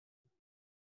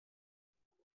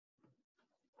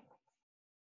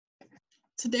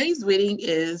Today's reading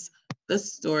is The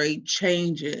Story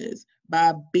Changes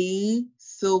by Bea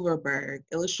SIlverberg,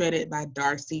 illustrated by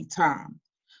Darcy Tom.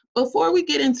 Before we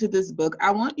get into this book,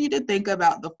 I want you to think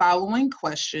about the following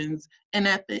questions, and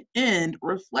at the end,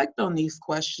 reflect on these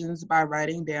questions by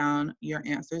writing down your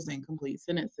answers in complete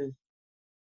sentences.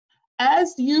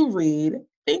 As you read,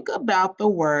 think about the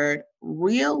word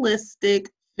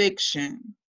realistic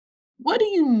fiction. What do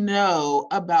you know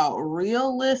about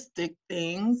realistic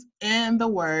things and the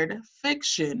word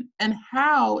fiction? And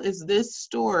how is this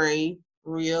story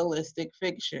realistic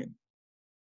fiction?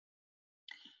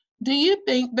 Do you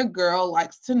think the girl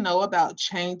likes to know about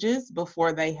changes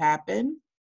before they happen?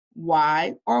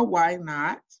 Why or why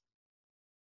not?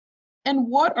 And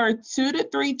what are 2 to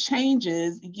 3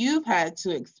 changes you've had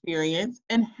to experience,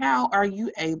 and how are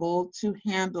you able to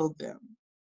handle them?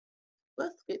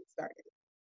 Let's get started.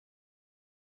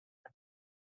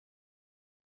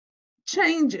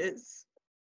 Changes.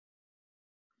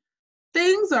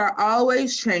 Things are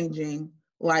always changing,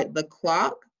 like the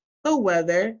clock, the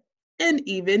weather, and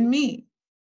even me.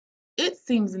 It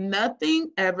seems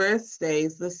nothing ever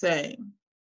stays the same.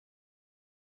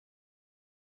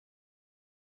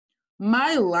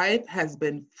 My life has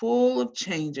been full of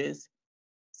changes.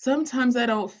 Sometimes I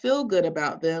don't feel good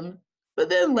about them, but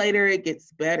then later it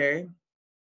gets better.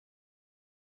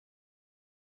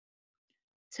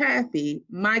 Taffy,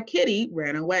 my kitty,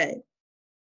 ran away.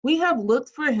 We have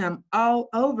looked for him all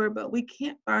over, but we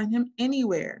can't find him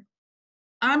anywhere.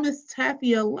 I miss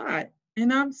Taffy a lot,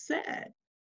 and I'm sad.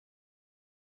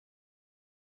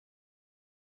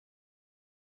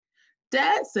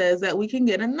 Dad says that we can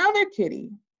get another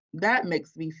kitty. That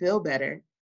makes me feel better.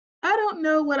 I don't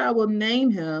know what I will name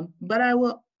him, but I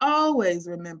will always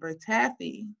remember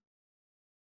Taffy.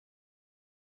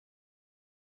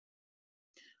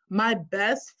 My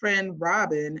best friend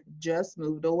Robin just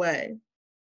moved away.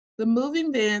 The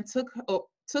moving van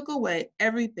took away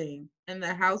everything, and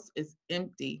the house is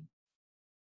empty.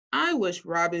 I wish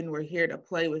Robin were here to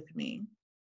play with me.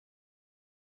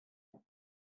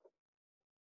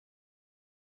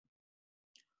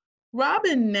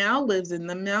 Robin now lives in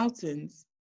the mountains.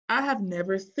 I have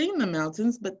never seen the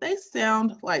mountains, but they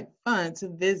sound like fun to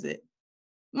visit.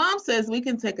 Mom says we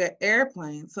can take an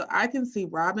airplane so I can see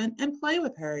Robin and play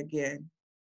with her again.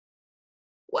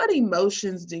 What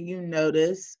emotions do you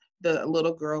notice the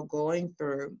little girl going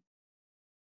through?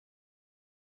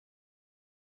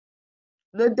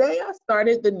 The day I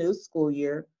started the new school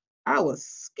year, I was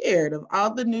scared of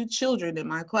all the new children in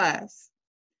my class.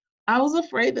 I was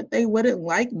afraid that they wouldn't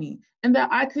like me and that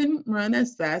I couldn't run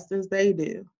as fast as they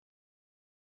do.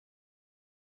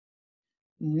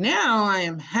 Now I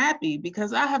am happy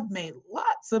because I have made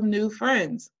lots of new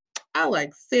friends. I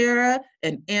like Sarah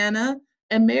and Anna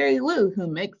and Mary Lou, who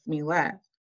makes me laugh.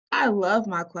 I love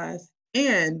my class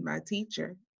and my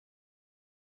teacher.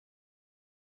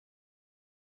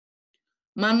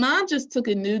 My mom just took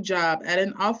a new job at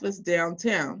an office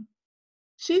downtown.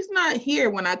 She's not here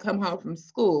when I come home from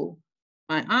school.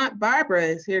 My Aunt Barbara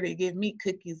is here to give me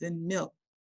cookies and milk.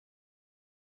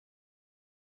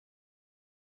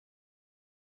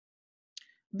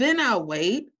 Then I'll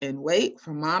wait and wait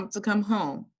for Mom to come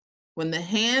home. When the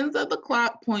hands of the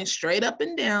clock point straight up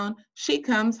and down, she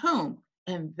comes home,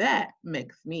 and that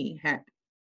makes me happy.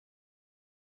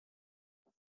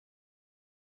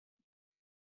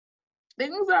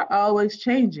 Things are always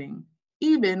changing,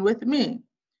 even with me.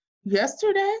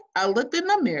 Yesterday, I looked in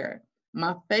the mirror.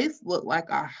 My face looked like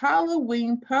a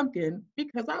Halloween pumpkin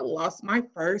because I lost my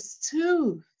first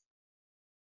tooth.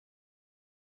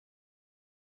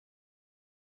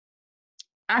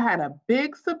 I had a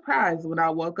big surprise when I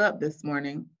woke up this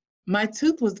morning. My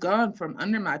tooth was gone from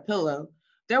under my pillow.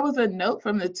 There was a note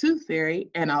from the tooth fairy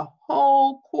and a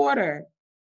whole quarter.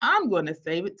 I'm going to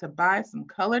save it to buy some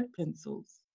colored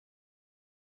pencils.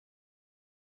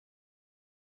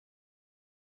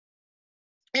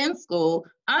 In school,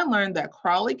 I learned that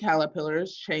crawly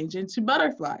caterpillars change into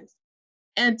butterflies,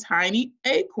 and tiny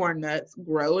acorn nuts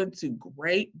grow into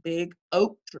great big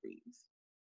oak trees.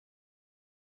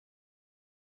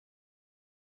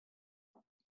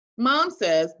 Mom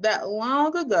says that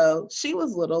long ago she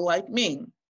was little like me.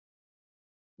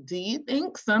 Do you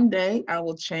think someday I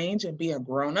will change and be a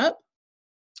grown up?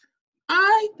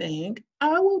 I think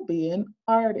I will be an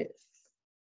artist.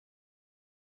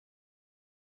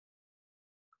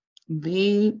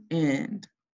 The end.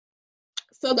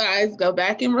 So guys, go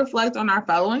back and reflect on our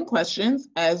following questions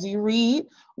as you read.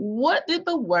 What did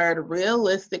the word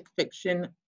realistic fiction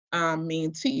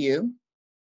mean to you?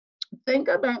 Think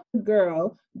about the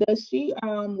girl. Does she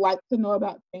like to know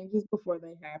about changes before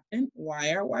they happen?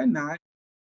 Why or why not?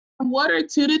 What are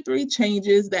 2 to 3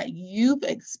 changes that you've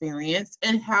experienced,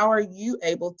 and how are you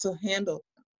able to handle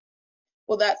them?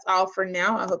 Well, that's all for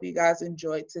now. I hope you guys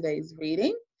enjoyed today's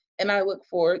reading, and I look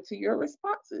forward to your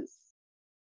responses.